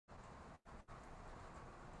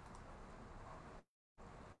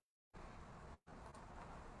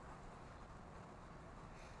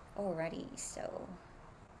Alrighty, so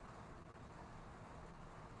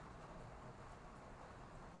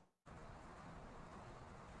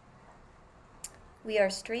we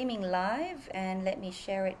are streaming live, and let me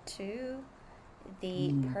share it to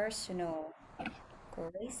the Mm. personal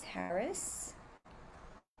Grace Harris.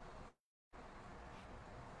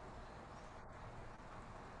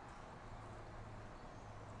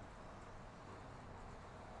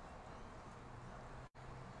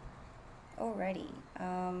 Alrighty.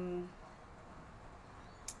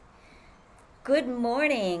 Good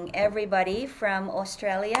morning, everybody from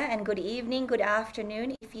Australia, and good evening, good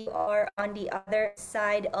afternoon if you are on the other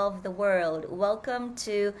side of the world. Welcome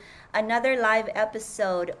to another live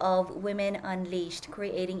episode of Women Unleashed,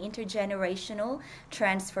 creating intergenerational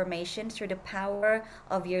transformation through the power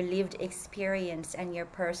of your lived experience and your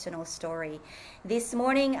personal story. This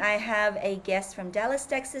morning, I have a guest from Dallas,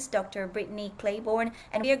 Texas, Dr. Brittany Clayborne,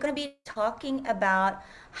 and we are going to be talking about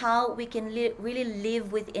how we can really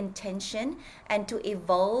live with intention and to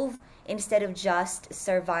evolve instead of just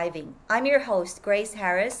surviving. I'm your host, Grace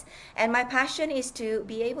Harris, and my passion is to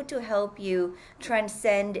be able to help you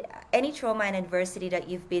transcend any trauma and adversity that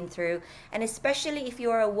you've been through, and especially if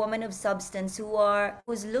you are a woman of substance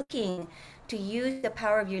who's looking to use the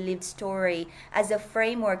power of your lived story as a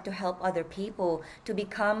framework to help other people to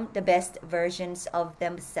become the best versions of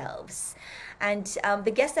themselves. And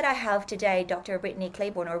the guest that I have today, Dr. Brittany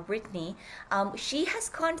Clayborne, or Brittany, she has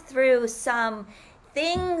gone through some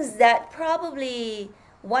things that probably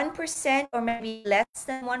 1% or maybe less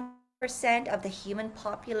than 1% of the human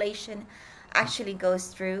population actually goes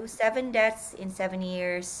through. 7 deaths in 7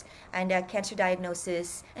 years, and a cancer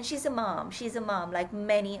diagnosis. And she's a mom. She's a mom, like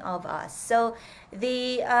many of us. So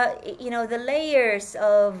the layers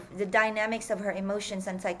of the dynamics of her emotions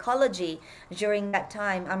and psychology during that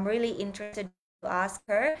time, I'm really interested to ask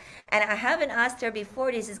her. And I haven't asked her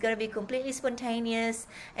before. This is going to be completely spontaneous,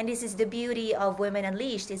 and this is the beauty of Women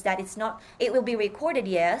Unleashed, is that it will be recorded,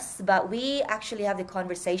 yes, but we actually have the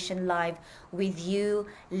conversation live with you,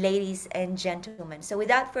 ladies and gentlemen. So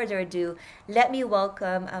without further ado, let me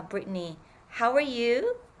welcome Brittany. How are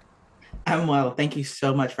you? I'm well. Thank you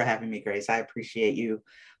so much for having me, Grace. I appreciate you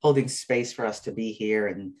holding space for us to be here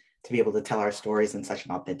and to be able to tell our stories in such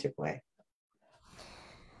an authentic way.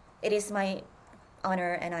 It is my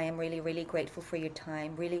honor, and I am really, really grateful for your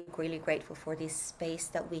time. Really, really grateful for this space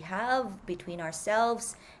that we have between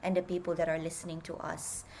ourselves and the people that are listening to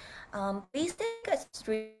us. Please take us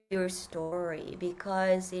through your story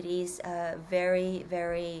because it is a very,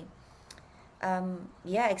 very,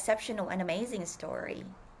 yeah, exceptional and amazing story.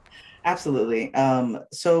 Absolutely.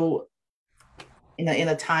 So in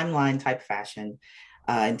a timeline type fashion,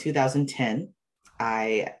 in 2010,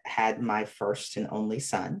 I had my first and only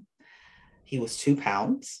son. He was 2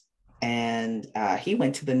 pounds, and he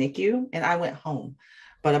went to the NICU, and I went home.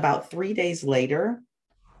 But about 3 days later,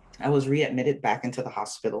 I was readmitted back into the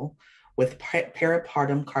hospital with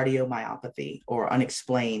peripartum cardiomyopathy, or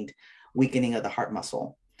unexplained weakening of the heart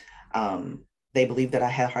muscle. They believed that I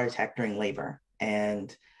had a heart attack during labor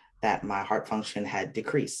and that my heart function had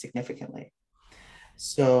decreased significantly.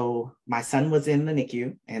 So my son was in the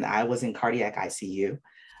NICU and I was in cardiac ICU.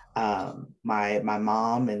 My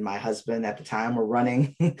mom and my husband at the time were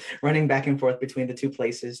running running back and forth between the two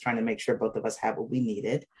places, trying to make sure both of us had what we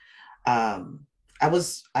needed. um, I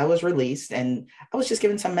was released, and I was just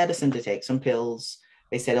given some medicine to take, some pills.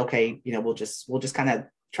 They said, okay, we'll just kind of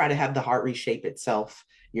try to have the heart reshape itself.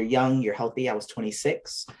 You're young, you're healthy. I was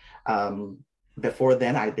 26. Um, Before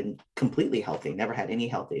then, I'd been completely healthy, never had any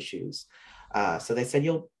health issues. So they said,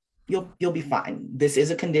 you'll be fine. This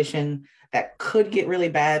is a condition that could get really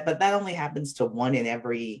bad, but that only happens to one in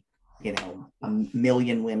every a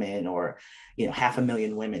million women, or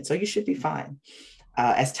 500,000 women. So you should be fine.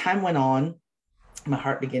 As time went on, my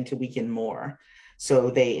heart began to weaken more. So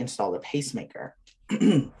they installed a pacemaker.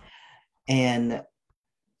 And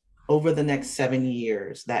over the next 7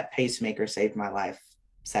 years, that pacemaker saved my life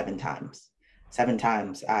 7 times. 7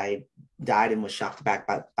 times I died and was shocked back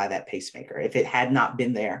by that pacemaker. If it had not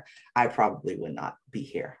been there, I probably would not be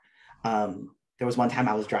here. There was one time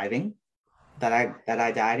I was driving that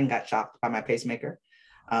I died and got shocked by my pacemaker.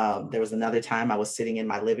 There was another time I was sitting in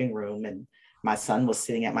my living room and my son was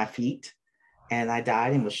sitting at my feet and I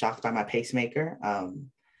died and was shocked by my pacemaker.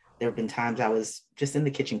 There have been times I was just in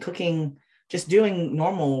the kitchen cooking, just doing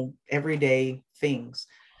normal everyday things.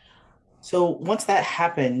 So once that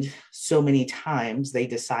happened so many times, they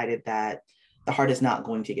decided that the heart is not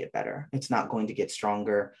going to get better. It's not going to get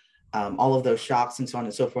stronger. All of those shocks and so on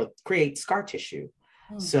and so forth create scar tissue.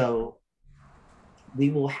 Mm. So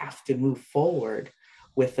we will have to move forward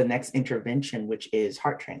with the next intervention, which is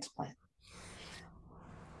heart transplant.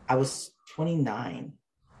 I was 29.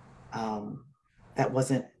 That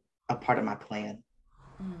wasn't a part of my plan.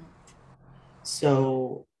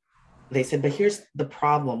 So they said, but here's the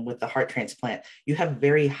problem with the heart transplant. You have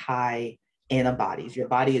very high antibodies. Your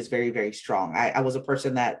body is very, very strong. I was a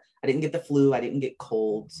person that I didn't get the flu, I didn't get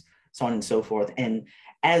colds, so on and so forth. And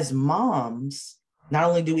as moms, not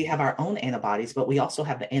only do we have our own antibodies, but we also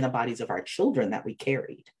have the antibodies of our children that we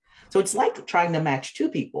carried. So it's like trying to match two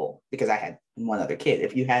people, because I had one other kid.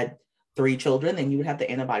 If you had three children, then you would have the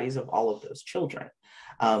antibodies of all of those children.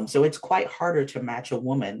 So it's quite harder to match a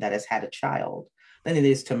woman that has had a child than it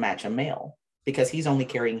is to match a male, because he's only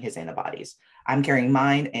carrying his antibodies. I'm carrying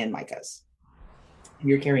mine and Micah's.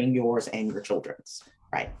 You're carrying yours and your children's,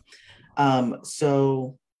 right?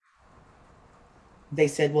 So they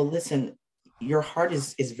said, well, listen, your heart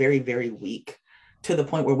is very, very weak, to the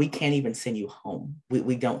point where we can't even send you home.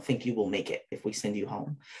 We don't think you will make it if we send you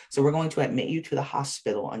home. So we're going to admit you to the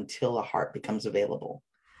hospital until a heart becomes available.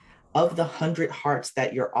 Of the 100 hearts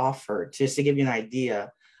that you're offered, just to give you an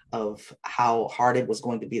idea of how hard it was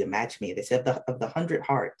going to be to match me, they said of the 100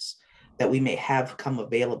 hearts that we may have come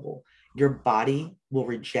available, your body will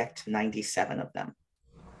reject 97 of them.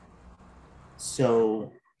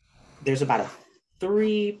 So there's about a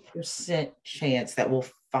 3% chance that we'll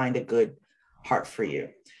find a good heart for you.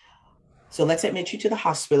 So let's admit you to the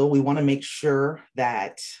hospital. We want to make sure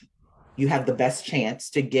that you have the best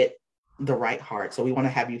chance to get the right heart. So we want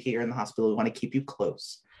to have you here in the hospital. We want to keep you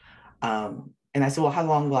close. And I said, well, how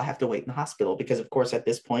long will I have to wait in the hospital? Because of course, at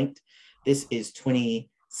this point, this is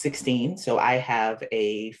 2016. So I have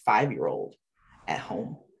a 5-year-old at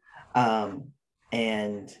home.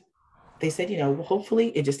 And they said, hopefully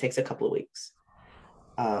it just takes a couple of weeks.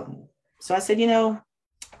 So I said,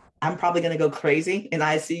 I'm probably going to go crazy in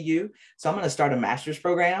ICU. So I'm going to start a master's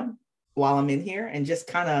program while I'm in here and just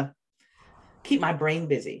kind of keep my brain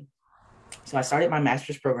busy. So I started my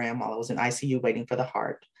master's program while I was in ICU waiting for the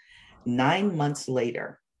heart. 9 months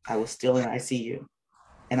later, I was still in ICU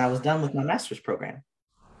and I was done with my master's program.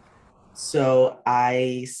 So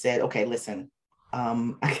I said, okay, listen,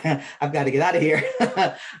 I've got to get out of here.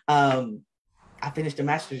 I finished a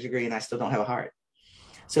master's degree and I still don't have a heart.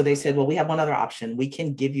 So they said, well, we have one other option. We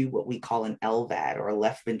can give you what we call an LVAD, or a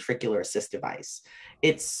left ventricular assist device.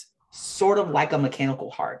 It's sort of like a mechanical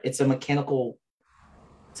heart. It's a mechanical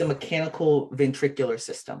ventricular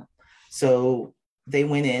system. So they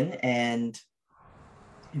went in, and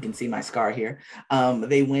you can see my scar here.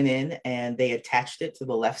 They went in and they attached it to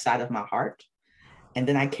the left side of my heart. And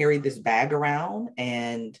then I carried this bag around,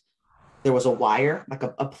 and there was a wire, like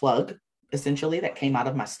a plug, essentially, that came out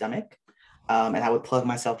of my stomach. And I would plug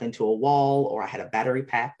myself into a wall, or I had a battery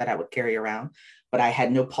pack that I would carry around, but I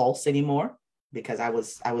had no pulse anymore because I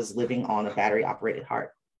was living on a battery operated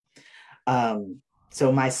heart.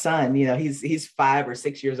 So my son, he's 5 or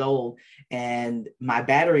 6 years old, and my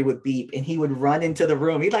battery would beep and he would run into the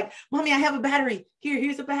room. He'd like, Mommy, I have a battery.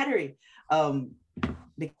 Here's a battery.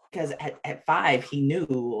 Because at 5, he knew,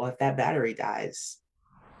 well, if that battery dies,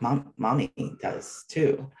 mommy does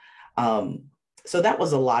too. So that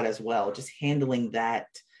was a lot as well, just handling that.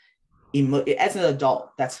 As an adult,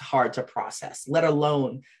 that's hard to process, let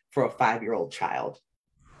alone for a 5-year-old child.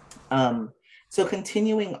 So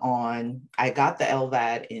continuing on, I got the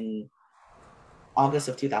LVAD in August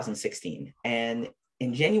of 2016. And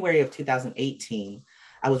in January of 2018,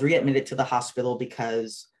 I was readmitted to the hospital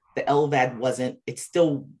because the LVAD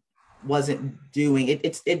still wasn't doing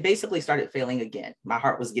it. It basically started failing again. My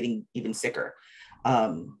heart was getting even sicker.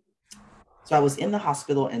 So I was in the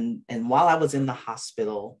hospital, and while I was in the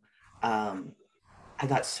hospital, I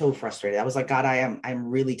got so frustrated. I was like, God, I'm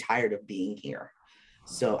really tired of being here.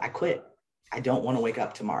 So I quit. I don't want to wake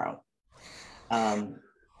up tomorrow.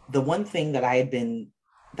 The one thing that I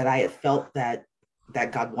had felt that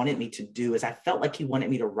God wanted me to do is I felt like he wanted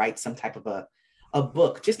me to write some type of a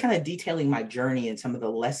book, just kind of detailing my journey and some of the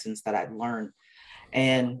lessons that I'd learned.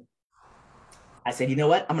 And I said, you know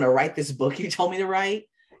what? I'm going to write this book you told me to write.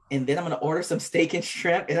 And then I'm going to order some steak and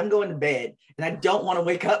shrimp, and I'm going to bed. And I don't want to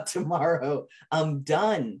wake up tomorrow. I'm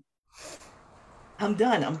done.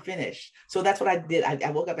 I'm finished. So that's what I did.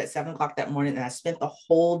 I woke up at 7 o'clock that morning, and I spent the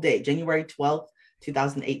whole day, January 12th,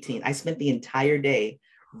 2018. I spent the entire day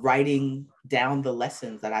writing down the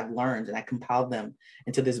lessons that I've learned, and I compiled them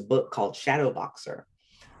into this book called Shadow Boxer.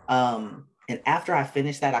 And after I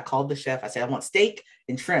finished that, I called the chef. I said, I want steak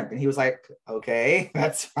and shrimp. And he was like, okay,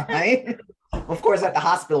 that's fine. Of course, at the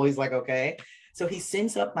hospital, he's like, okay. So he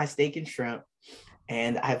sends up my steak and shrimp,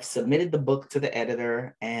 and I've submitted the book to the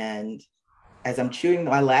editor, and as I'm chewing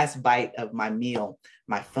my last bite of my meal,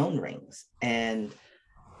 my phone rings. And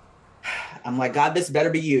I'm like, God, this better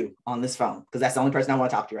be you on this phone, because that's the only person I want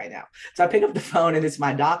to talk to right now. So I pick up the phone and it's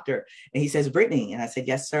my doctor. And he says, Brittany. And I said,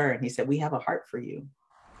 yes, sir. And he said, we have a heart for you.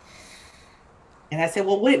 And I said,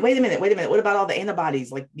 well, wait a minute. What about all the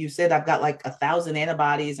antibodies? Like you said, I've got like 1,000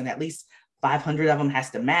 antibodies and at least 500 of them has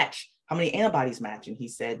to match. How many antibodies match? And he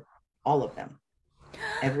said, all of them.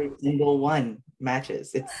 Every single one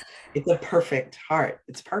matches. It's a perfect heart.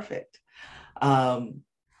 It's perfect. Um,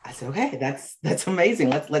 I said, okay, that's amazing.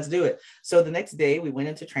 Let's do it. So the next day we went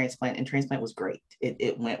into transplant, and transplant was great.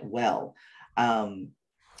 It went well. Um,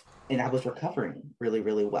 and I was recovering really,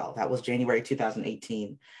 really well. That was January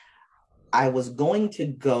 2018. I was going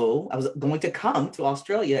to come to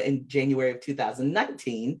Australia in January of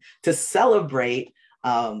 2019 to celebrate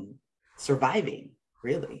surviving,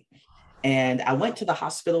 really. And I went to the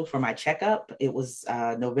hospital for my checkup. It was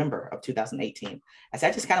November of 2018. I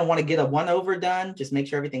said, I just kind of want to get a one over done, just make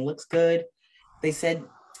sure everything looks good. They said,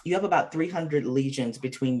 you have about 300 lesions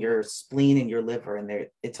between your spleen and your liver, and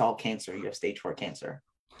it's all cancer. You have stage 4 cancer.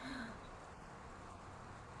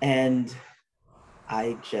 And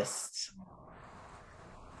I said,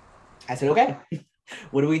 okay,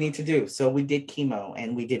 what do we need to do? So we did chemo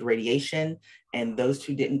and we did radiation, and those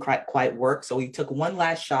two didn't quite work. So we took one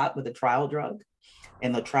last shot with a trial drug,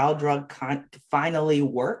 and the trial drug finally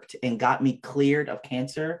worked and got me cleared of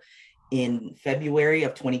cancer in February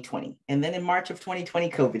of 2020. And then in March of 2020,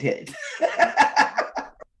 COVID hit.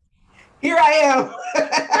 Here I am.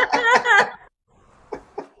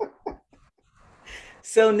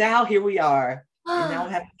 So now here we are. And now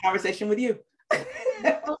I'm having a conversation with you.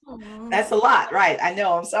 That's a lot, right? I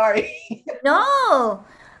know. I'm sorry. No.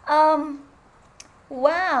 Um,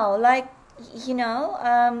 wow. Like, you know,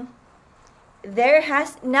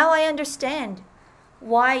 now I understand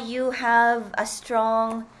why you have a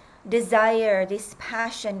strong desire, this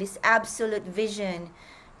passion, this absolute vision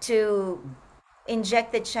to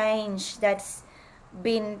inject the change that's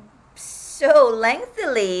been so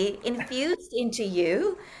lengthily infused into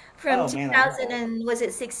you from Oh man, I 2000 know. and was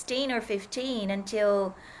it 16 or 15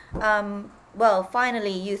 until well,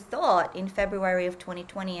 finally you thought in February of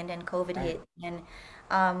 2020, and then COVID Right. hit, and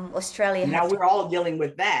Australia And now had to. we're all dealing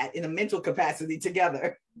with that in a mental capacity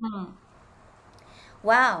together. Hmm.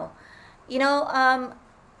 Wow. You know,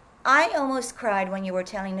 I almost cried when you were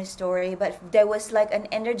telling the story, but there was like an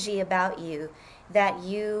energy about you that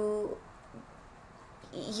you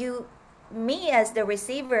me as the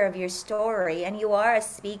receiver of your story, and you are a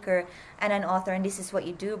speaker and an author, and this is what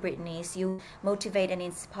you do, Brittany, is you motivate and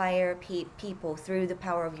inspire people through the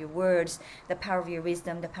power of your words, the power of your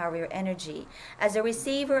wisdom, the power of your energy. As a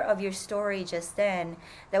receiver of your story just then,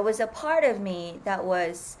 there was a part of me that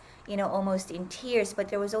was, almost in tears, but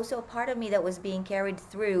there was also a part of me that was being carried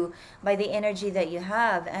through by the energy that you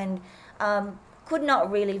have. And could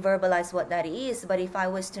not really verbalize what that is, but if I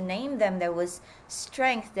was to name them, there was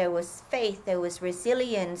strength, there was faith, there was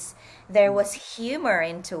resilience, there was humor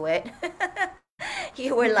into it.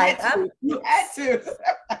 You were You like, had I'm to. You had to.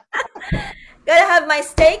 gonna have my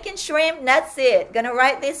steak and shrimp, that's it. Gonna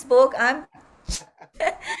write this book. And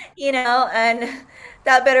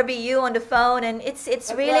that better be you on the phone. And it's That's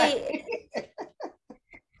right. really,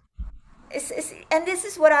 and this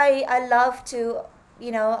is what I love to,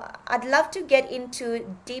 I'd love to get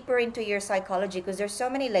into deeper into your psychology, because there's so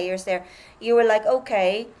many layers there. You were like,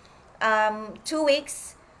 okay, 2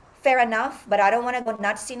 weeks, fair enough, but I don't want to go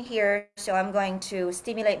nuts in here, so I'm going to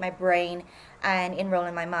stimulate my brain and enroll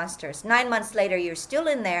in my master's. 9 months later, you're still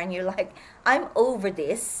in there, and you're like, I'm over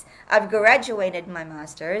this. I've graduated my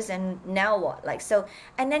master's, and now what? Like, so,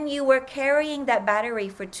 and then you were carrying that battery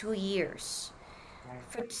for 2 years, Right.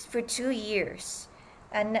 for 2 years.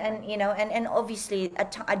 And obviously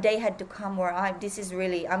a day had to come where this is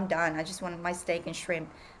really, I'm done. I just want my steak and shrimp,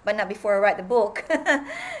 but not before I write the book.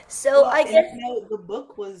 So Well, I and guess. the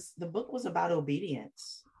book was about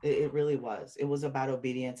obedience. It really was. It was about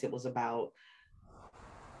obedience. It was about,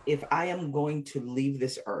 if I am going to leave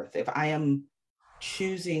this earth, if I am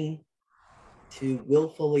choosing to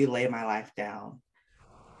willfully lay my life down,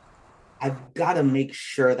 I've got to make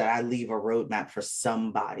sure that I leave a roadmap for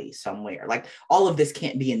somebody somewhere. Like, all of this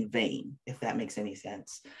can't be in vain, if that makes any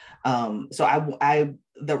sense. So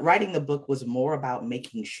the writing the book was more about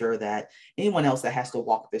making sure that anyone else that has to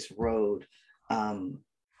walk this road, um,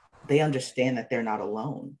 they understand that they're not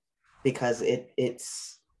alone, because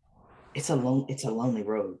it's a lonely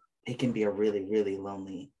road. It can be a really, really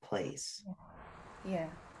lonely place. Yeah,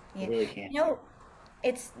 It yeah. really can You know, be.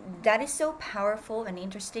 It's that is so powerful and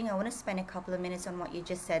interesting. I want to spend a couple of minutes on what you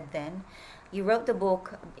just said then. You wrote the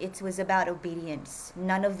book, it was about obedience.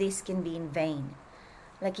 None of this can be in vain.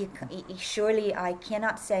 Like surely I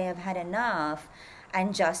cannot say I've had enough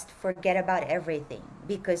and just forget about everything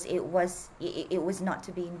because it was not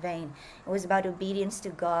to be in vain. It was about obedience to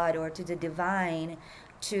God or to the divine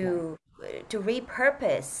Right. to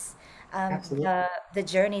repurpose Absolutely. the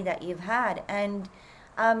journey that you've had. And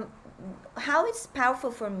um, how it's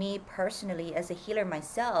powerful for me personally as a healer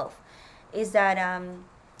myself is that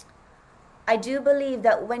I do believe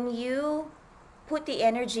that when you put the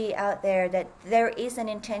energy out there that there is an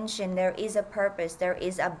intention, there is a purpose, there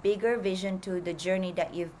is a bigger vision to the journey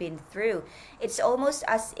that you've been through. It's almost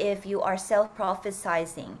as if you are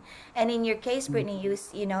self-prophesizing. And in your case, Mhm. Brittany,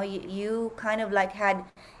 you kind of like had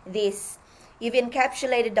this, you've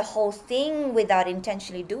encapsulated the whole thing without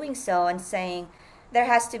intentionally doing so and saying, there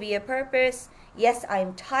has to be a purpose. Yes,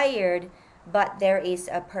 I'm tired, but there is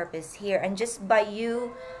a purpose here. And just by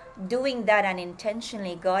you doing that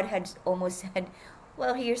unintentionally, God had almost said,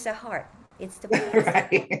 well, here's a heart. It's the purpose.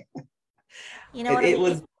 Right. You know It, what I it mean?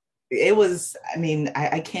 was, it was, I mean,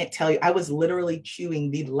 I can't tell you, I was literally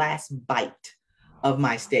chewing the last bite of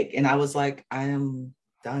my steak. And I was like, I am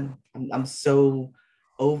done. I'm so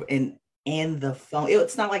over. And the phone,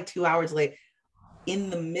 it's not like 2 hours late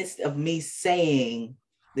in the midst of me saying,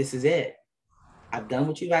 this is it. I've done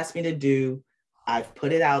what you've asked me to do. I've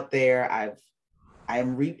put it out there. I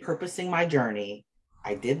am repurposing my journey.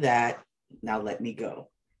 I did that. Now let me go.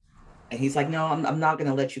 And he's like, no, I'm not going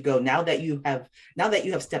to let you go. Now that you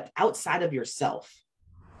have stepped outside of yourself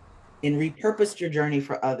and repurposed your journey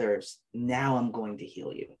for others, now I'm going to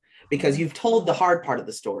heal you because Mhm. you've told the hard part of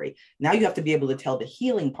the story. Now you have to be able to tell the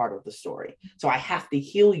healing part of the story. So I have to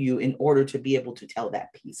heal you in order to be able to tell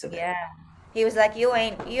that piece of it. Yeah. He was like, you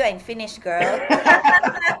ain't finished, girl.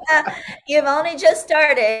 You've only just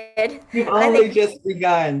started. You've I think, only just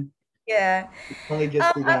begun. yeah. Only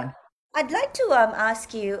just Um, I, begun. I'd like to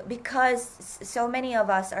ask you because so many of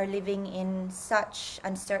us are living in such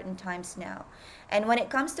uncertain times now. And when it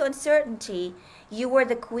comes to uncertainty, you were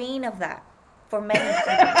the queen of that for many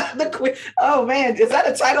years. The queen. Oh man, is that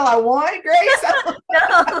a title I want, Grace?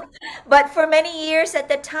 No, but for many years at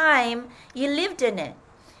the time, you lived in it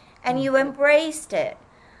and you embraced it.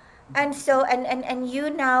 And so, and you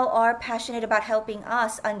now are passionate about helping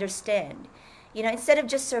us understand. Instead of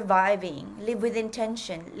just surviving, live with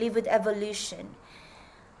intention, live with evolution.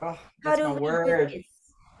 Oh, How that's do my we do word. this?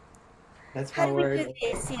 That's How my do we do word.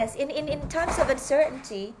 this? Yes, in times of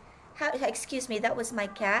uncertainty, excuse me, that was my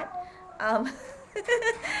cat. Um,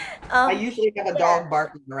 I um, usually have a yeah, dog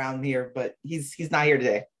barking around here, but he's not here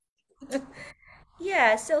today.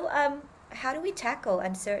 yeah. So, how do we tackle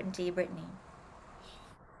uncertainty, Brittany?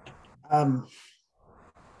 Um,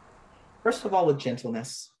 First of all, with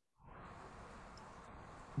gentleness,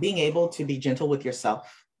 being able to be gentle with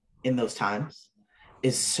yourself in those times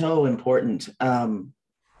is so important.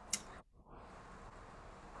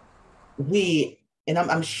 We and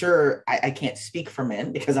I'm sure I can't speak for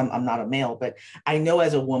men because I'm not a male, but I know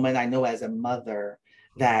as a woman, I know as a mother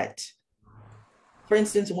that, for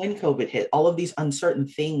instance, when COVID hit, all of these uncertain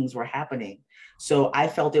things were happening. So I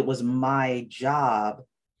felt it was my job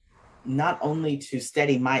not only to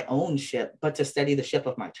steady my own ship, but to steady the ship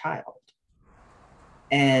of my child.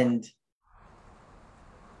 And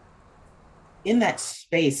in that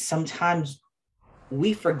space, sometimes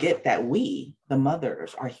we forget that we, the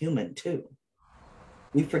mothers, are human too.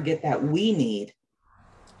 We forget that we need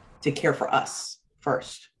to care for us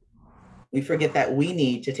first. We forget that we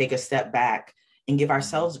need to take a step back and give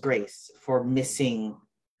ourselves grace for missing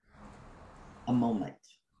a moment.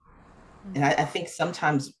 And I think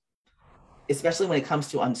sometimes, especially when it comes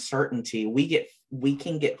to uncertainty, we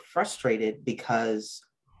can get frustrated because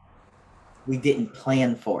we didn't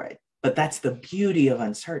plan for it. But that's the beauty of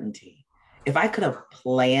uncertainty. If I could have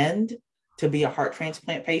planned to be a heart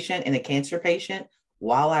transplant patient and a cancer patient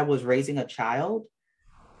while I was raising a child,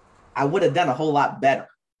 I would have done a whole lot better.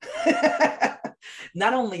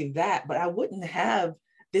 Not only that, but I wouldn't have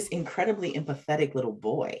this incredibly empathetic little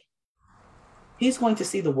boy. He's going to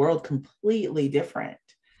see the world completely different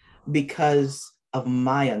because of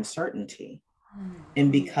my uncertainty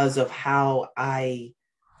and because of how I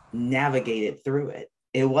navigated through it.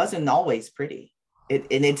 It wasn't always pretty. And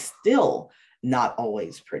it's still not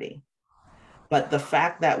always pretty. But the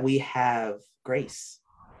fact that we have grace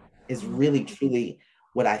is really, truly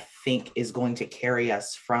what I think is going to carry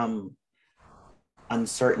us from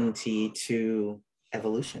uncertainty to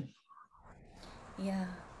evolution. Yeah,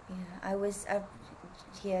 yeah.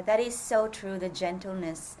 Yeah, that is so true. The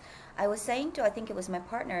gentleness. I was saying to, I think it was my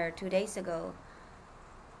partner 2 days ago,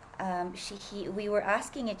 we were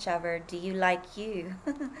asking each other, "Do you like you?"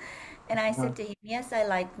 And I Uh, said to him, "Yes, I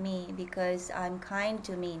like me because I'm kind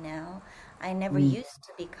to me now. I never mm, used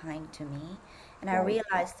to be kind to me, and I right.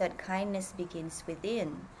 realized that kindness begins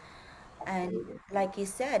within." And Absolutely. like you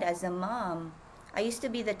said, as a mom, I used to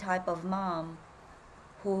be the type of mom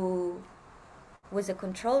who was a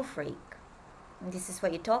control freak. And this is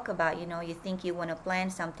what you talk about, you think you want to plan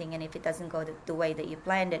something, and if it doesn't go the way that you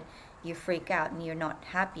planned it, you freak out and you're not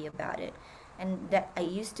happy about it. And that I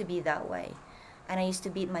used to be that way. And I used to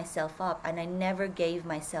beat myself up, and I never gave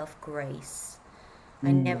myself grace.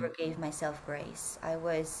 I never Mm, gave myself grace. I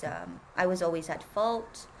was always at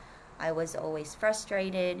fault. I was always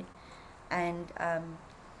frustrated, and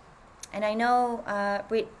I know,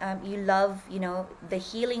 Brit, you love, the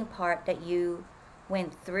healing part that you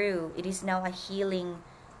went through. It is now a healing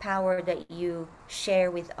power that you share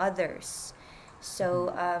with others. mhm,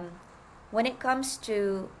 So, when it comes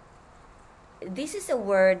to, this is a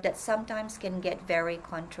word that sometimes can get very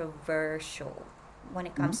controversial when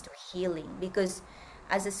it mhm, comes to healing, because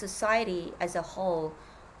as a society as a whole,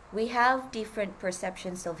 we have different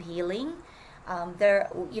perceptions of healing.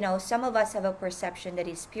 Some of us have a perception that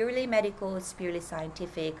is purely medical, it's purely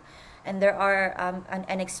scientific, and there are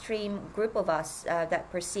an extreme group of us that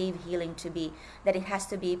perceive healing to be that it has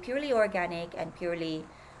to be purely organic and purely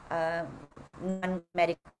um,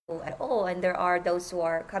 non-medical at all. And there are those who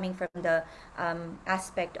are coming from the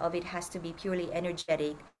aspect of it has to be purely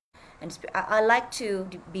energetic. And I like to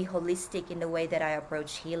be holistic in the way that I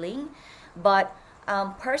approach healing. But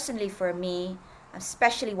personally, for me,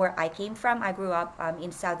 especially where I came from, I grew up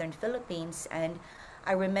in southern Philippines, and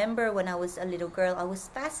I remember when I was a little girl, I was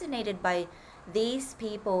fascinated by these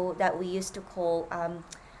people that we used to call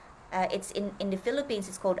it's in the Philippines.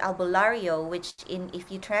 It's called albulario, which in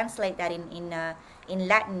if you translate that in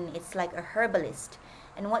Latin, it's like a herbalist.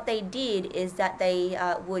 And what they did is that they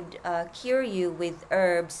would cure you with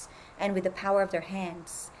herbs and with the power of their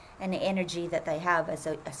hands and the energy that they have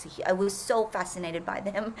I was so fascinated by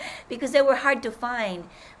them because they were hard to find.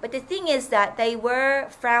 But the thing is that they were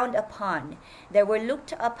frowned upon. They were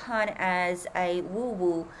looked upon as a woo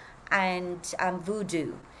woo and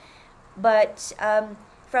voodoo. But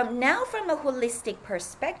from a holistic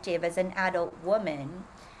perspective, as an adult woman,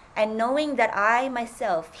 and knowing that I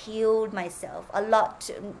myself healed myself a lot,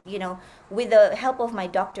 with the help of my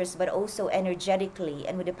doctors, but also energetically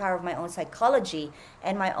and with the power of my own psychology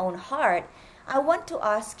and my own heart, I want to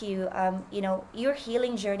ask you, your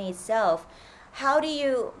healing journey itself. How do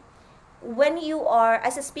you, when you are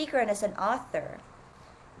as a speaker and as an author,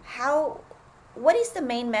 how what is the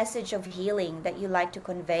main message of healing that you like to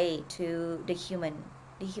convey to the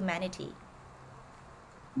humanity?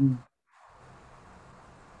 mm.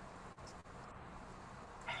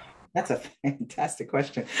 That's a fantastic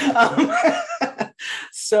question.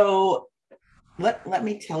 So let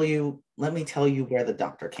me tell you where the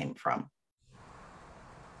doctor came from.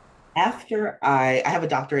 After I have a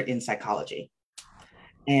doctorate in psychology,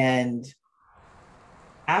 and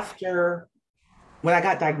after when I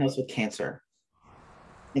got diagnosed with cancer,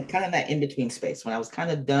 and kind of that in between space, when I was kind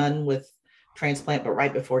of done with transplant, but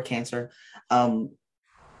right before cancer, um,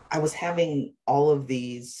 I was having all of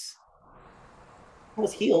these. I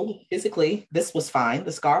was healed physically. This was fine.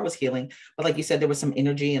 The scar was healing, but like you said, there was some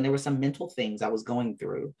energy and there were some mental things I was going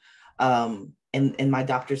through, and my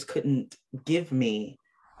doctors couldn't give me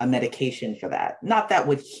a medication for that. Not that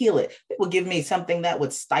would heal it. It would give me something that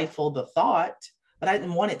would stifle the thought, but I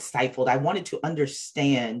didn't want it stifled. I wanted to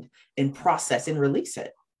understand and process and release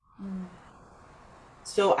it. Mm.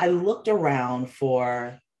 So I looked around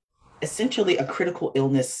for essentially a critical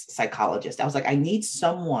illness psychologist. I was like, I need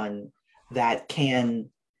someone that can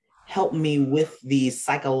help me with these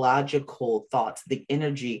psychological thoughts, the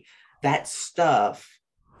energy, that stuff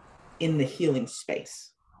in the healing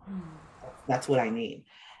space. That's what I need.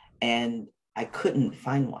 And I couldn't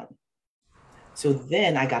find one. So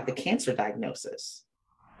then I got the cancer diagnosis.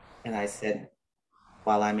 And I said,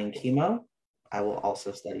 while I'm in chemo, I will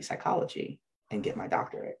also study psychology and get my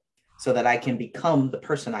doctorate so that I can become the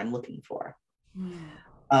person I'm looking for. Mm.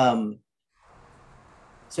 Um,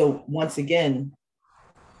 so once again,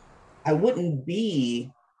 I wouldn't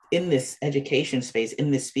be in this education space,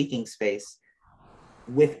 in this speaking space,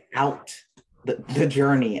 without the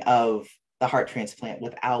journey of the heart transplant,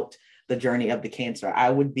 without the journey of the cancer. I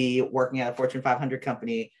would be working at a Fortune 500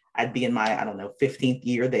 company. I'd be in my, I don't know, 15th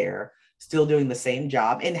year there, still doing the same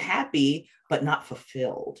job and happy, but not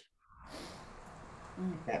fulfilled,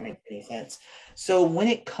 Mm. if that makes any sense. So when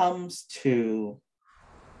it comes to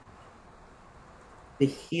the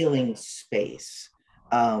healing space.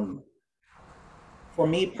 Um, for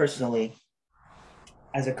me personally,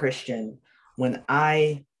 as a Christian, when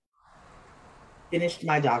I finished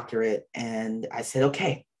my doctorate and I said,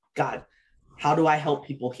 okay, God, how do I help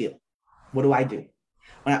people heal? What do I do?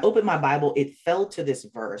 When I opened my Bible, it fell to this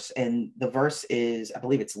verse, and the verse is, I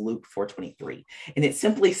believe it's Luke 4:23. And it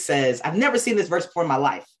simply says, I've never seen this verse before in my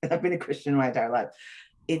life, and I've been a Christian my entire life.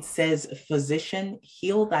 It says, physician,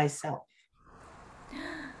 heal thyself,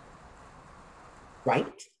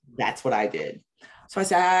 right? That's what I did. So I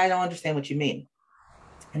said, I don't understand what you mean.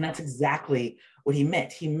 And that's exactly what he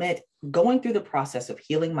meant. He meant going through the process of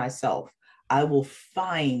healing myself, I will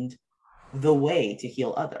find the way to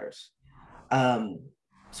heal others. Um,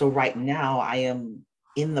 so right now, I am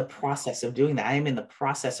in the process of doing that. I am in the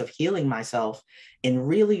process of healing myself and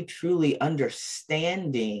really, truly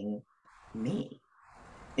understanding me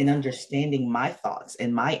and understanding my thoughts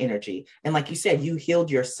and my energy. And like you said, you healed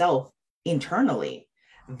yourself internally.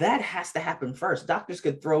 That has to happen first. Doctors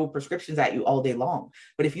could throw prescriptions at you all day long,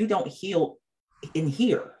 but if you don't heal in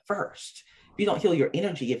here first, if you don't heal your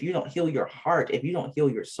energy, if you don't heal your heart, if you don't heal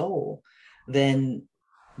your soul, then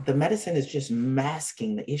the medicine is just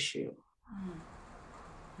masking the issue.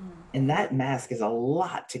 And that mask is a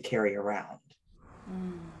lot to carry around.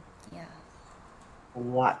 Yeah. A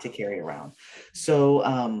lot to carry around. So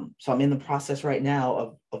I'm in the process right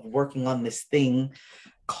now of working on this thing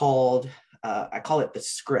called I call it the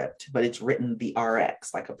script, but it's written the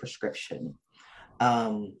RX, like a prescription.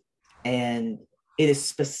 Um, and it is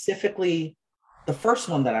specifically the first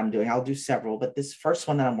one that I'm doing. I'll do several, but this first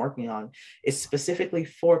one that I'm working on is specifically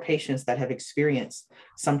for patients that have experienced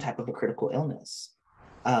some type of a critical illness.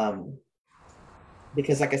 Um,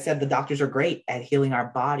 because, like I said, the doctors are great at healing our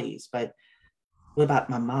bodies, but what about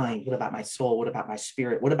my mind? What about my soul? What about my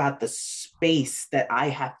spirit? What about the space that I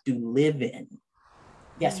have to live in?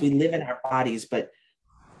 Yes, we live in our bodies, but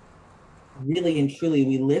really and truly,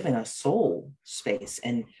 we live in a soul space.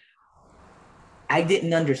 And I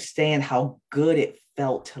didn't understand how good it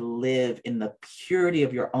felt to live in the purity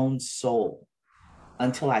of your own soul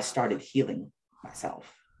until I started healing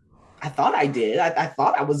myself. I thought I did. I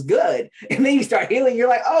thought I was good. And then you start healing, you're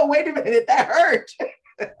like, oh, wait a minute, that hurt.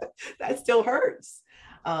 That still hurts.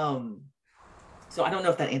 So I don't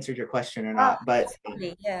know if that answered your question or Oh, not, but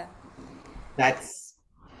absolutely. Yeah. that's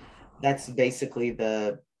that's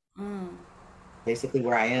Mm. basically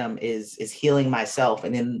where I am is healing myself,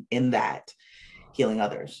 and in that healing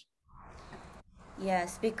others.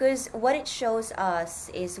 Yes, because what it shows us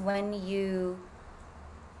is when you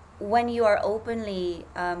are openly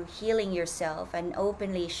healing yourself and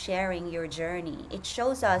openly sharing your journey, it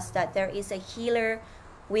shows us that there is a healer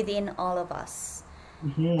within all of us.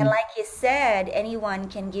 And Mm-hmm. like you said, anyone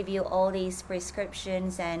can give you all these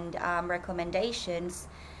prescriptions and recommendations,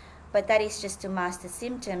 but that is just to mask the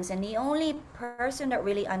symptoms. And the only person that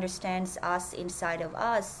really understands us inside of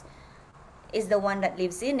us is the one that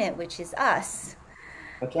lives in it, which is us.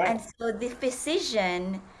 That's right. And so the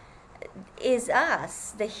physician is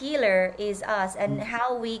us, the healer is us, and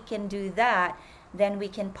how we can do that, then we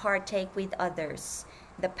can partake with others.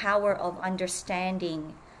 The power of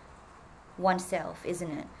understanding oneself,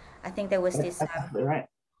 isn't it? I think there was this. That's absolutely right.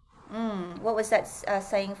 What was that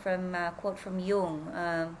saying from quote from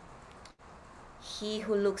Jung? He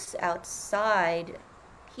who looks outside,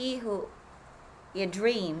 he who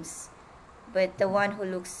dreams, but the one who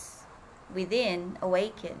looks within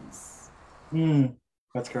awakens. Mm,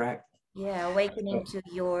 that's correct. Yeah, awakening to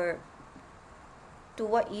your to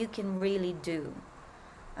what you can really do.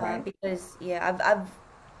 Right. Because yeah,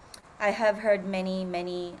 I have heard many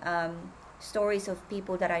stories of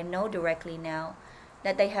people that I know directly now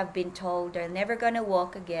that they have been told they're never gonna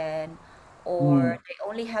walk again, or Mm, they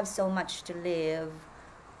only have so much to live,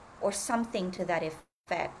 or something to that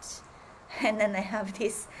effect. And then they have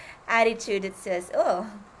this attitude that says, "Oh,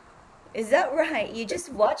 is that right? You just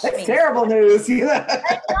watch that's me." terrible news. You know?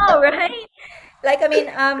 Oh, right? Like, I mean,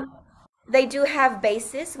 they do have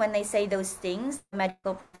basis when they say those things,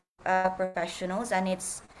 medical professionals, and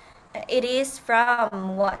it is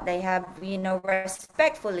from what they have,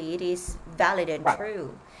 respectfully, it is valid and Right.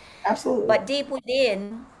 true. Absolutely. But deep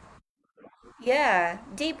within, yeah,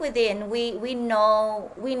 deep within, we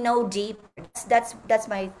know deep. That's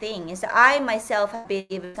my thing. Is that I myself have been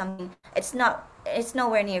given something. It's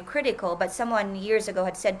nowhere near critical. But someone years ago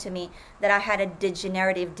had said to me that I had a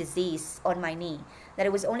degenerative disease on my knee. That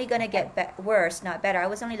it was only gonna get worse, not better. I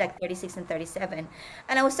was only like 36 and 37,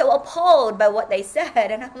 and I was so appalled by what they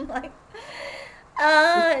said, and I'm like,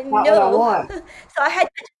 Not what I no. want. So I had,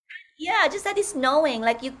 yeah, just had this knowing,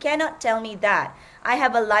 like you cannot tell me that. I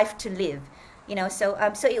have a life to live.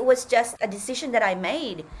 So it was just a decision that I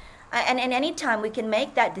made. And anytime we can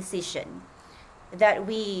make that decision, that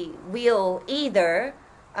we will either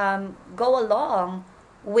go along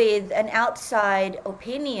with an outside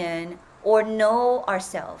opinion, or know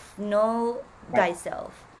ourselves, know Right.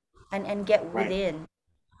 thyself, and get Right. within.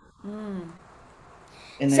 Mm.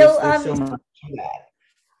 And So there's so much to that,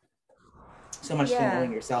 so much to yeah.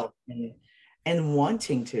 knowing yourself and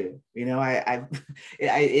wanting to, I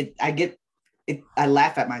get it. I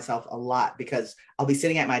laugh at myself a lot because I'll be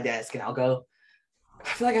sitting at my desk and I'll go, I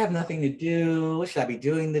feel like I have nothing to do. What should I be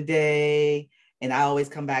doing today? And I always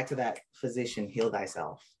come back to that physician, heal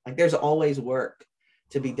thyself. Like there's always work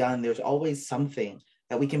to be done. There's always something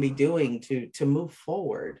that we can be doing to move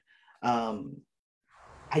forward. Um,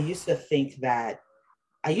 I used to think that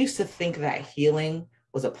healing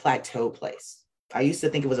was a plateau place. I used to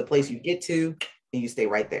think it was a place you get to and you stay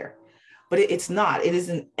right there. But it's not. It is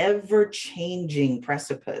an ever changing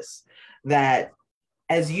precipice that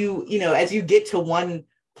as you get to one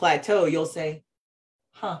plateau, you'll say,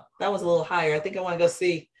 huh, that was a little higher. I think I want to go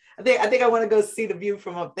see. I think I want to go see the view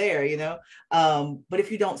from up there. But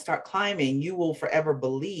if you don't start climbing, you will forever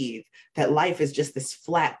believe that life is just this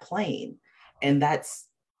flat plane. And that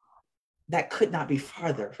could not be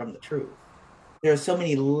farther from the truth. There are so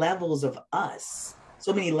many levels of us,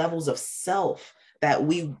 so many levels of self that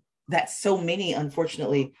so many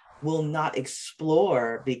unfortunately will not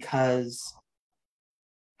explore because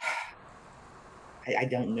I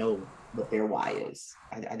don't know what their why is.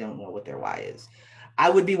 I don't know what their why is. I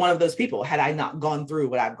would be one of those people had I not gone through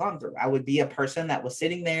what I've gone through. I would be a person that was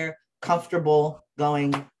sitting there comfortable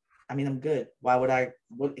going, I mean, I'm good. Why would I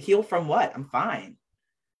heal from what? I'm fine.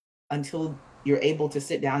 Until you're able to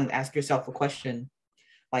sit down and ask yourself a question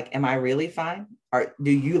like, am I really fine? Or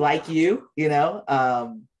do you like you?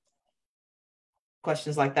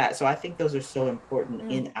 Questions like that. So I think those are so important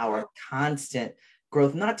Mm. in our constant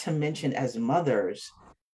growth, not to mention as mothers,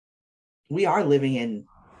 we are living in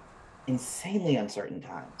insanely uncertain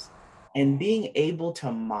times. And being able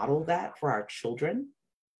to model that for our children,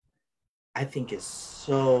 I think is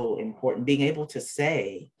so important. Being able to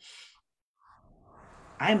say,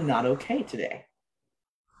 I'm not okay today.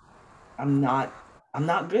 I'm not, I'm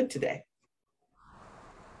not good today.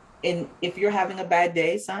 And if you're having a bad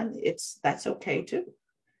day, son, that's okay too.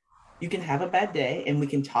 You can have a bad day and we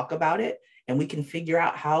can talk about it and we can figure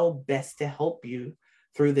out how best to help you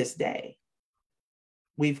through this day.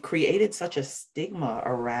 We've created such a stigma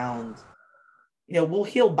around, we'll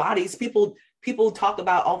heal bodies. People talk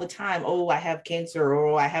about all the time, oh, I have cancer,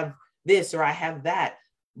 or I have this, or I have that.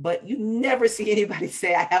 But you never see anybody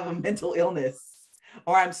say I have a mental illness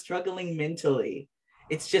or I'm struggling mentally.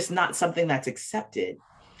 It's just not something that's accepted.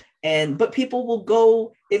 But people will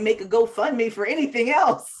go and make a GoFundMe for anything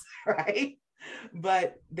else, right?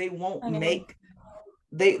 But they won't I know.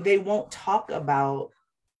 they won't talk about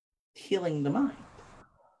healing the mind.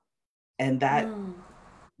 And Mm.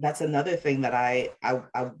 that's another thing that I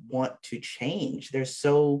want to change. There's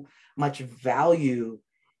so much value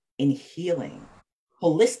in healing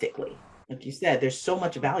holistically. Like you said, there's so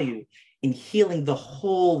much value in healing the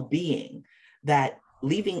whole being that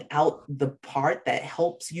leaving out the part that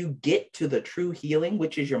helps you get to the true healing,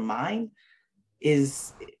 which is your mind,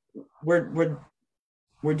 is we're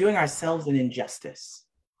doing ourselves an injustice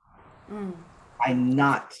Mm. by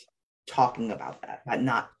not talking about that, by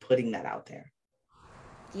not putting that out there.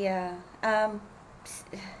 Yeah. I'm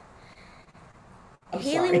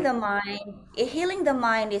Healing sorry. the mind, healing the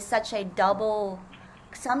mind is such a double,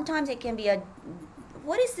 sometimes it can be a,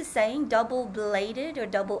 what is the saying, double bladed or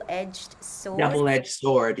double edged sword. Double-edged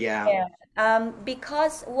sword, yeah. Yeah.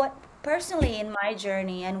 Because what personally in my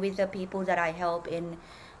journey and with the people that I help in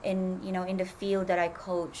the field that I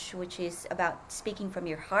coach, which is about speaking from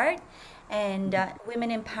your heart, and women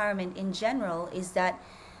empowerment in general, is that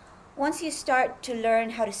once you start to learn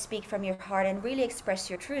how to speak from your heart and really express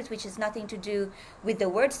your truth, which has nothing to do with the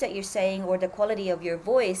words that you're saying or the quality of your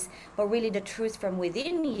voice, but really the truth from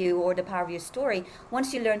within you or the power of your story,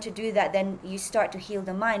 once you learn to do that, then you start to heal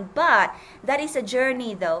the mind. But that is a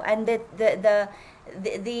journey, though, and the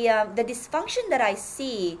dysfunction that I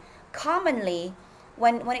see commonly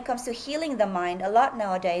when it comes to healing the mind a lot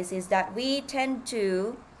nowadays is that we tend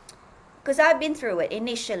to, because I've been through it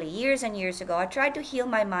initially years and years ago. I tried to heal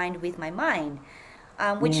my mind with my mind,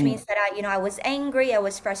 which Mm, means that I was angry, I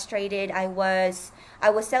was frustrated, I was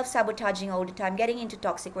self-sabotaging all the time, getting into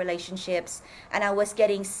toxic relationships, and I was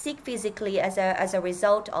getting sick physically as a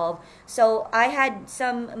result of. So I had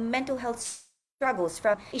some mental health struggles,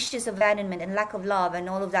 from issues of abandonment and lack of love and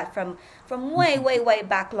all of that from way, way, way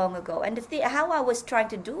back long ago. And how I was trying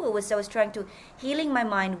to do it was I was trying to healing my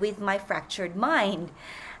mind with my fractured mind.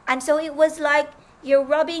 And so it was like you're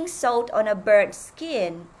rubbing salt on a burnt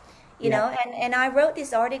skin, Yeah, and I wrote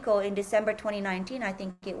this article in December 2019, I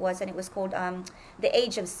think it was, and it was called The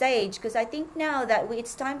Age of Sage, because I think now that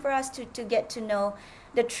it's time for us to get to know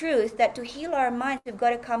the truth, that to heal our minds, we've got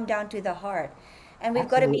to come down to the heart. And we've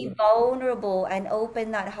got to be absolutely. vulnerable and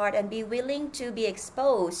open that heart and be willing to be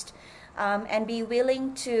exposed, and be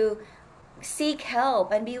willing to seek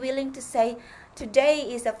help and be willing to say, today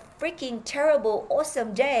is a freaking terrible,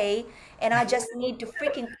 awesome day, and I just need to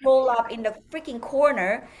freaking crawl up in the freaking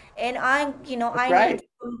corner, and That's I need right.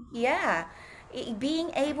 to, yeah,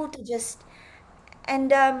 being able to just,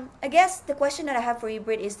 and I guess the question that I have for you,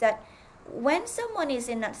 Britt, is that when someone is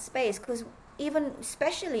in that space, because even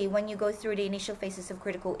especially when you go through the initial phases of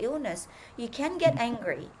critical illness, you can get Mhm.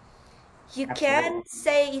 angry. You Absolutely. can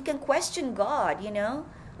say, you can question God,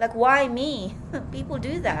 like, why me? People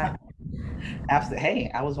do that. Absolutely.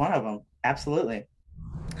 Hey, I was one of them. Absolutely.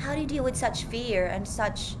 How do you deal with such fear and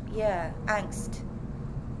such, yeah, angst?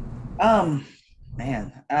 Um,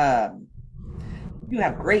 man, you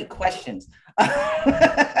have great questions.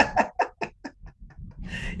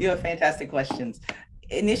 You have fantastic questions.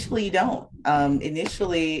 Initially, you don't.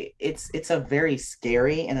 Initially, it's a very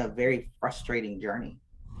scary and a very frustrating journey.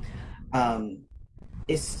 Um,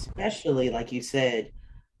 Especially like you said,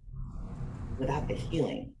 without the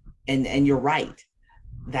healing. And you're right.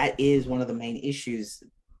 That is one of the main issues.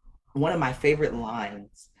 One of my favorite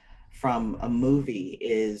lines from a movie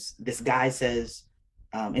is this guy says,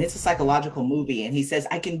 and it's a psychological movie, and he says,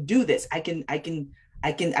 I can do this. I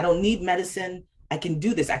don't need medicine. I can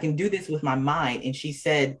do this. I can do this with my mind. And she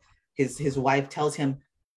said, his wife tells him,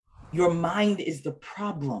 your mind is the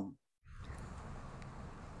problem.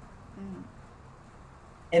 Mm.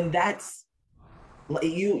 And that's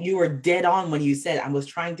you were dead on when you said I was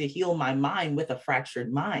trying to heal my mind with a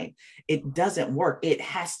fractured mind. It doesn't work. It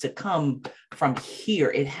has to come from here.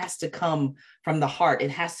 It has to come from the heart.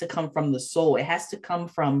 It has to come from the soul. It has to come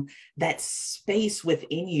from that space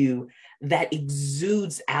within you that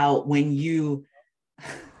exudes out when you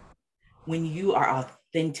are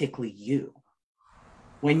authentically you,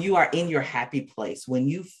 when you are in your happy place, when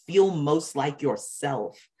you feel most like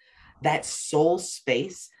yourself. That soul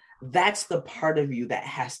space, that's the part of you that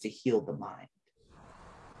has to heal the mind.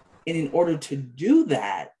 And in order to do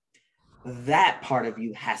that, that part of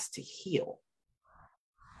you has to heal.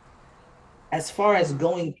 As far as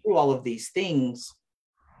going through all of these things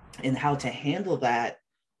and how to handle that,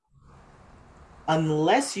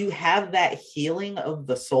 unless you have that healing of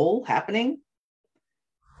the soul happening,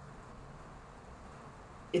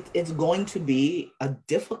 it's going to be a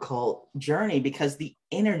difficult journey because the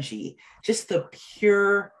energy, just the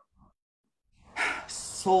pure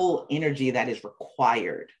soul energy that is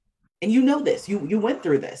required, and you know this, you went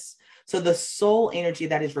through this, so the soul energy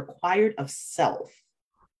that is required of self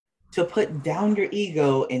to put down your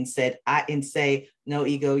ego and say, no,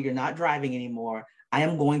 ego, you're not driving anymore. I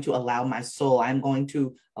am going to allow my soul, I am going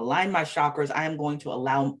to align my chakras, I am going to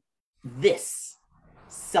allow this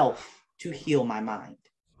self to heal my mind.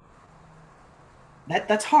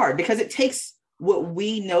 That's hard because it takes what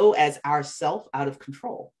we know as ourself out of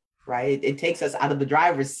control, right? It takes us out of the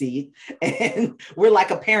driver's seat, and we're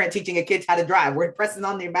like a parent teaching a kid how to drive. We're pressing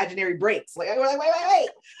on the imaginary brakes, like we're like, wait.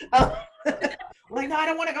 We're like, no, I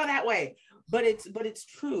don't want to go that way. But it's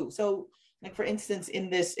true. So, like for instance, in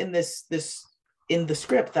the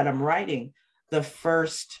script that I'm writing, the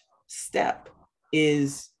first step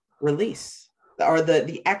is release, or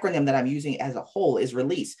the acronym that I'm using as a whole is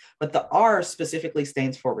release, but the R specifically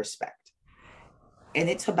stands for respect. And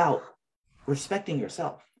it's about respecting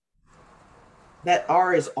yourself. That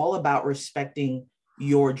R is all about respecting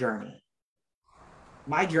your journey.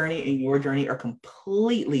 My journey and your journey are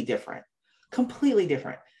completely different, completely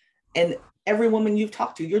different. And every woman you've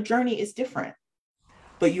talked to, your journey is different,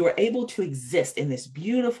 but you are able to exist in this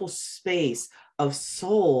beautiful space of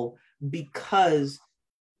soul because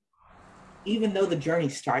even though the journey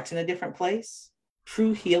starts in a different place,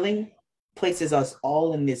 true healing places us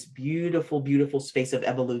all in this beautiful, beautiful space of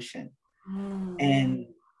evolution. Mm. And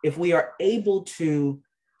if we are able to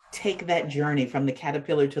take that journey from the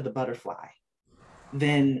caterpillar to the butterfly,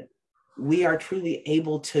 then we are truly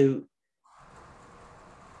able to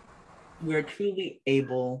we're truly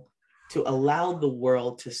able to allow the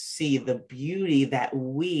world to see the beauty that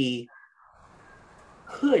we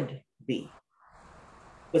could be.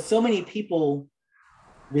 But so many people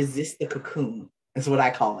resist the cocoon. is what I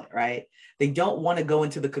call it, right? They don't want to go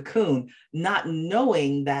into the cocoon, not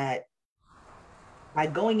knowing that by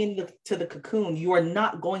going into the cocoon, you are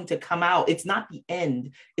not going to come out. It's not the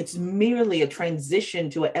end. It's merely a transition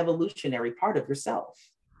to an evolutionary part of yourself.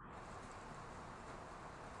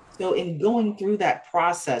 So in going through that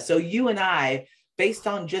process, so you and I, based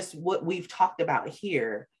on just what we've talked about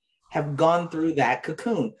here, have gone through that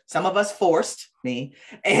cocoon. Some of us forced, me,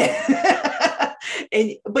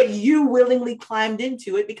 but you willingly climbed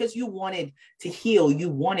into it because you wanted to heal, you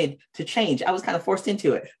wanted to change. I was kind of forced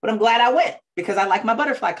into it, but I'm glad I went because I like my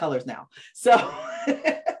butterfly colors now. So,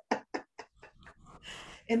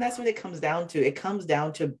 and that's what it comes down to. It comes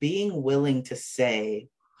down to being willing to say,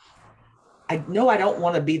 I know I don't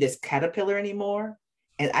want to be this caterpillar anymore.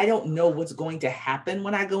 And I don't know what's going to happen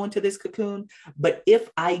when I go into this cocoon. But if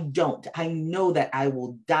I don't, I know that I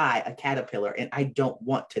will die a caterpillar, and I don't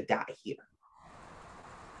want to die here.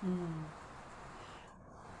 Mm.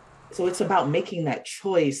 So it's about making that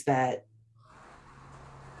choice that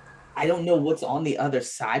I don't know what's on the other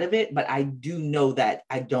side of it, but I do know that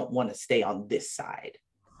I don't want to stay on this side.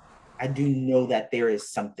 I do know that there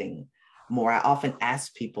is something more. I often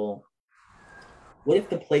ask people, what if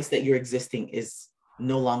the place that you're existing is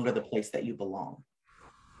no longer the place that you belong?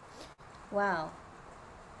 Wow.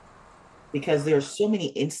 Because there are so many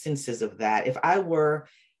instances of that. If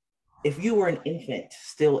you were an infant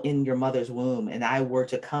still in your mother's womb, and I were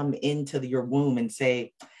to come into your womb and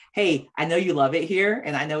say, hey, I know you love it here,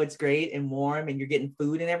 and I know it's great and warm, and you're getting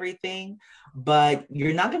food and everything, but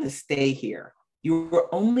you're not going to stay here. You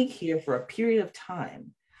were only here for a period of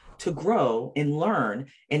time to grow and learn.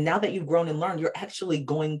 And now that you've grown and learned, you're actually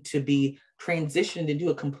going to be transitioned into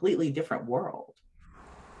a completely different world.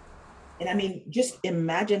 And I mean, just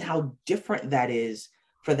imagine how different that is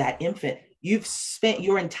for that infant. You've spent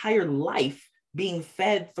your entire life being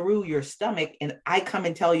fed through your stomach, and I come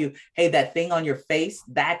and tell you, hey, that thing on your face,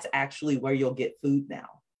 that's actually where you'll get food now.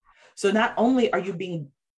 So not only are you being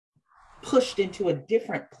pushed into a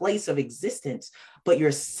different place of existence, but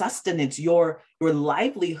your sustenance, your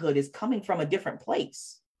livelihood is coming from a different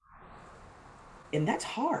place. And that's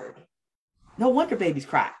hard. No wonder babies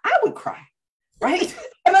cry. I would cry, right?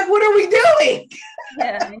 I'm like, what are we doing?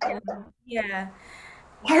 Yeah. Yeah.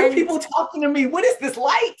 Why are people talking to me? What is this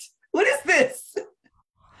light? What is this?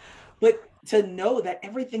 But to know that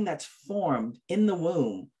everything that's formed in the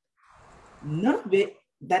womb, none of it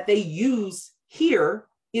that they use here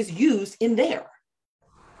is used in there.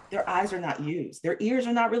 Their eyes are not used. Their ears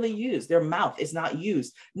are not really used. Their mouth is not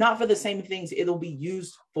used, not for the same things it'll be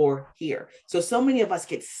used for here. So many of us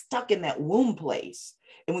get stuck in that womb place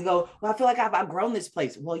and we go, well, I feel like I've outgrown this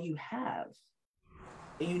place. Well, you have.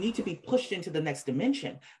 And you need to be pushed into the next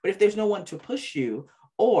dimension. But if there's no one to push you,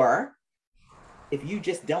 or if you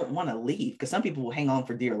just don't want to leave, because some people will hang on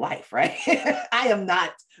for dear life, right? I am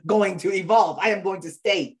not going to evolve. I am going to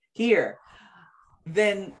stay here.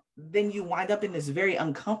 Then you wind up in this very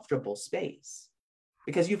uncomfortable space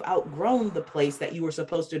because you've outgrown the place that you were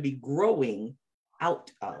supposed to be growing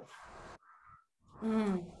out of.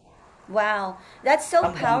 Mm. Wow, that's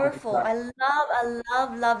so powerful. I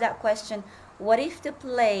love that question. What if the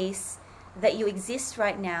place that you exist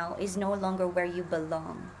right now is no longer where you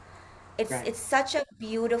belong? It's such a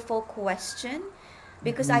beautiful question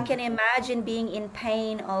because I can imagine being in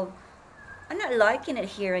pain of I'm not liking it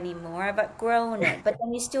here anymore. I've outgrown it. But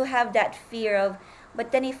then you still have that fear of,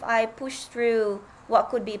 but then if I push through what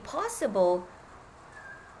could be possible,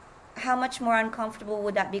 how much more uncomfortable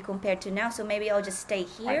would that be compared to now? So maybe I'll just stay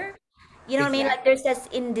here. You know what I mean? Like there's this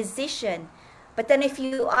indecision. But then if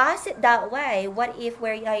you ask it that way, what if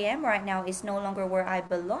where I am right now is no longer where I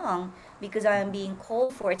belong because I am being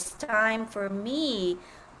called for? It's time for me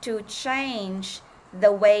to change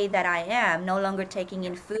the way that I am, no longer taking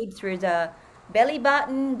in food through the belly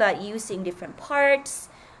button, but using different parts,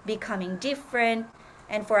 becoming different,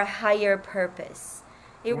 and for a higher purpose.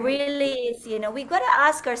 It really is, we got to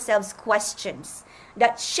ask ourselves questions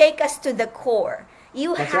that shake us to the core.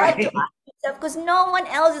 You have to ask yourself because no one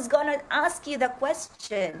else is going to ask you the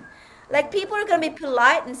question. Like people are going to be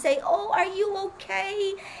polite and say, oh, are you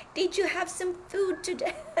okay? Did you have some food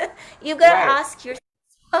today? You got to ask yourself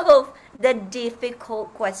the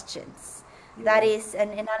difficult questions. That is,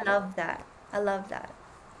 and I love that. I love that.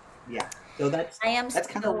 Yeah. So that's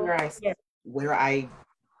kind of where I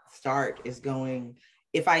start is going.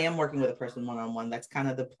 If I am working with a person one-on-one, that's kind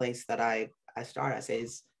of the place that I start. I say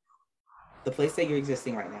is the place that you're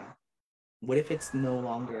existing right now. What if it's no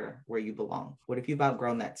longer where you belong? What if you've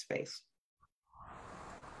outgrown that space?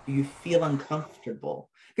 Do you feel uncomfortable?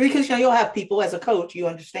 Because you'll have people as a coach, you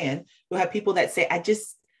understand, you'll have people that say,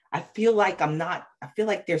 I feel like I feel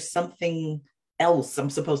like there's something else I'm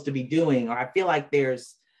supposed to be doing, or I feel like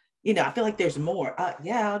there's, I feel like there's more.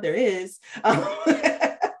 Yeah, there is.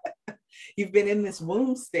 You've been in this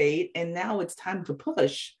womb state and now it's time to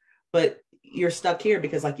push, but you're stuck here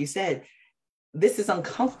because, like you said, this is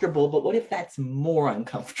uncomfortable, but what if that's more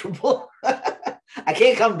uncomfortable? I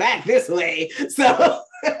can't come back this way. So,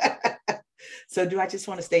 so do I just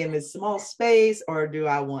want to stay in this small space, or do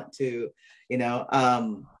I want to, you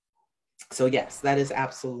know, so yes, that is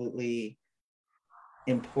absolutely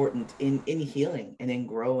important in healing and in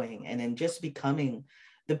growing and in just becoming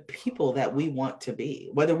the people that we want to be,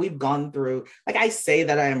 whether we've gone through, like I say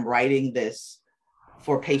that I am writing this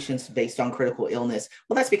for patients based on critical illness.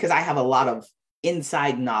 Well, that's because I have a lot of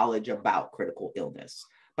inside knowledge about critical illness,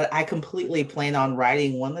 but I completely plan on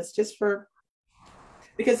writing one that's just for,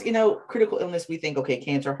 because, critical illness, we think, okay,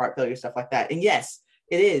 cancer, heart failure, stuff like that. And yes,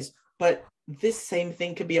 it is, but this same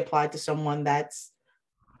thing could be applied to someone that's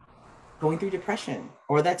going through depression,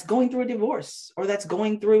 or that's going through a divorce, or that's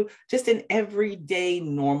going through just an everyday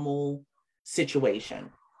normal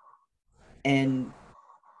situation. And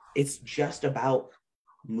it's just about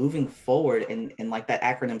moving forward. And like that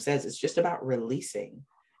acronym says, it's just about releasing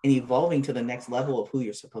and evolving to the next level of who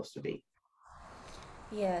you're supposed to be.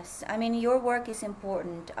 Yes, I mean your work is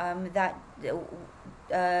important. That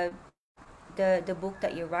uh, the book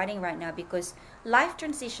that you're writing right now, because life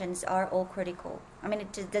transitions are all critical. I mean,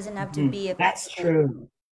 it just doesn't have to be a That's physical. true.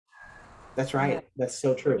 That's Yeah, right. That's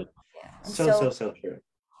so true. yeah. And So, so, so, so true.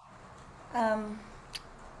 um,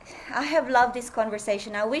 I have loved this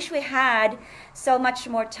conversation. I wish we had so much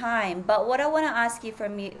more time. But what I want to ask you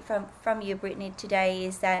from you, Brittany, today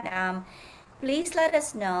is that please let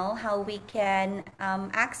us know how we can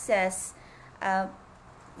access uh,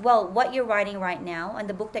 well, what you're writing right now and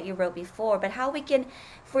the book that you wrote before, but how we can,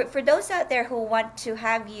 for those out there who want to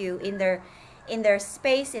have you in their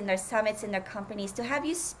space, in their summits, in their companies, to have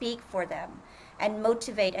you speak for them and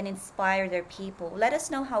motivate and inspire their people. Let us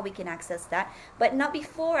know how we can access that. But not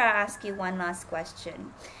before I ask you one last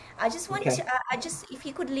question. I just want to, Okay. I just, if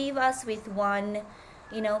you could leave us with one,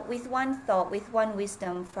 with one thought, with one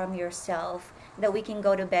wisdom from yourself that we can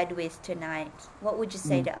go to bed with tonight, what would you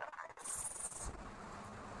say Mm, to us?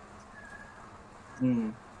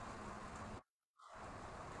 mm.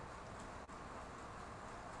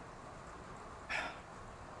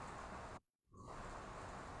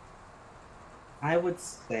 I would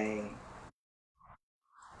say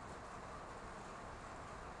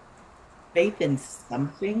faith in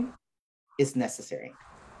something is necessary,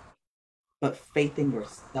 but faith in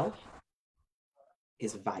yourself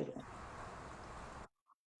is vital.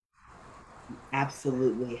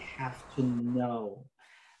 Absolutely have to know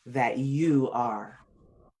that you are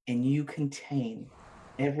and you contain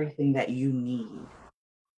everything that you need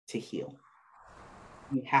to heal.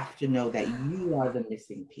 You have to know that you are the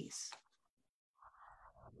missing piece.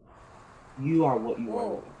 You are what you are Whoa,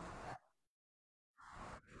 looking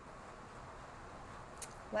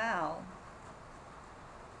wow.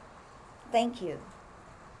 Thank you.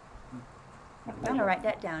 for. My I'm gonna pleasure. write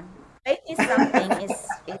that down. Faith is something is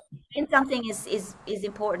in something is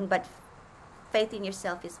important, but faith in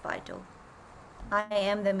yourself is vital. I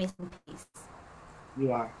am the missing piece.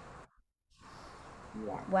 You are. You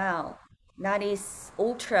are. Wow, that is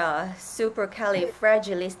ultra super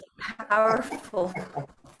califragilistic powerful.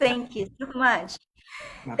 Thank you so much.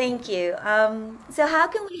 My Thank pleasure. you. So how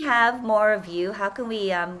can we have more of you? How can we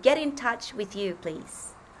get in touch with you,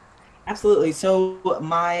 please? Absolutely. So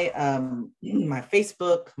my my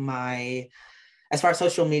Facebook, my as far as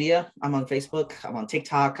social media, I'm on Facebook, I'm on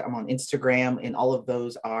TikTok, I'm on Instagram, and all of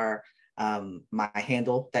those are my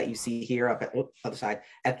handle that you see here up at other side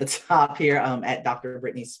at the top here at Dr.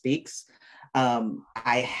 Brittany Speaks.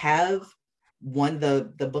 I have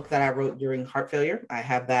the book that I wrote during heart failure. I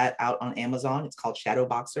have that out on Amazon. It's called Shadow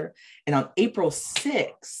Boxer, and on April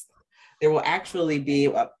 6th, there will actually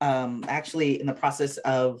be actually in the process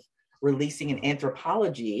of releasing an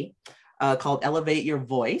anthology called Elevate Your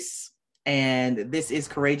Voice. And this is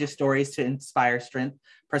courageous stories to inspire strength,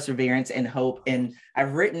 perseverance, and hope. And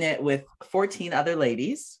I've written it with 14 other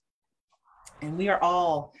ladies. And we are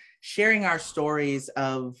all sharing our stories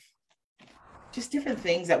of just different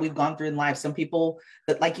things that we've gone through in life. Some people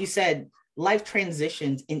that, like you said, life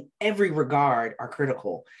transitions in every regard are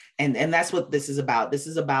critical. And that's what this is about. This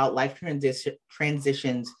is about life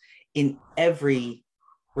transitions in every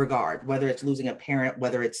regard, whether it's losing a parent,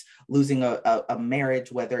 whether it's losing a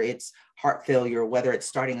marriage, whether it's heart failure, whether it's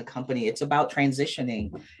starting a company. It's about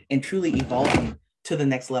transitioning and truly evolving to the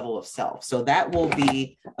next level of self. So that will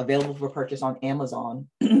be available for purchase on Amazon,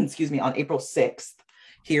 excuse me, on April 6th.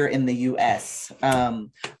 here in the US.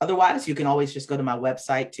 Otherwise, you can always just go to my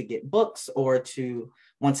website to get books or to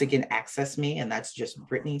once again access me, and that's just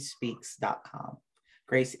brittanyspeaks.com.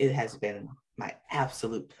 Grace, it has been my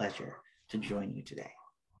absolute pleasure to join you today.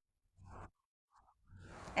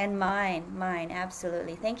 And mine,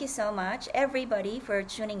 absolutely. Thank you so much, everybody, for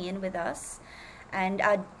tuning in with us. And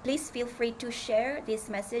please feel free to share this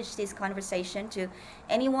message, this conversation to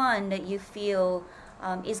anyone that you feel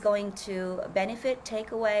is going to benefit,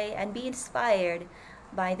 take away, and be inspired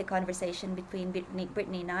by the conversation between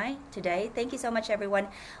Brittany and I today. Thank you so much, everyone.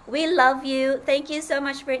 We love you. Thank you so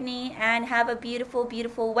much, Brittany, and have a beautiful,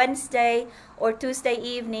 beautiful Wednesday or Tuesday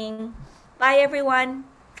evening. Bye, everyone.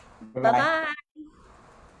 Bye Bye bye. bye.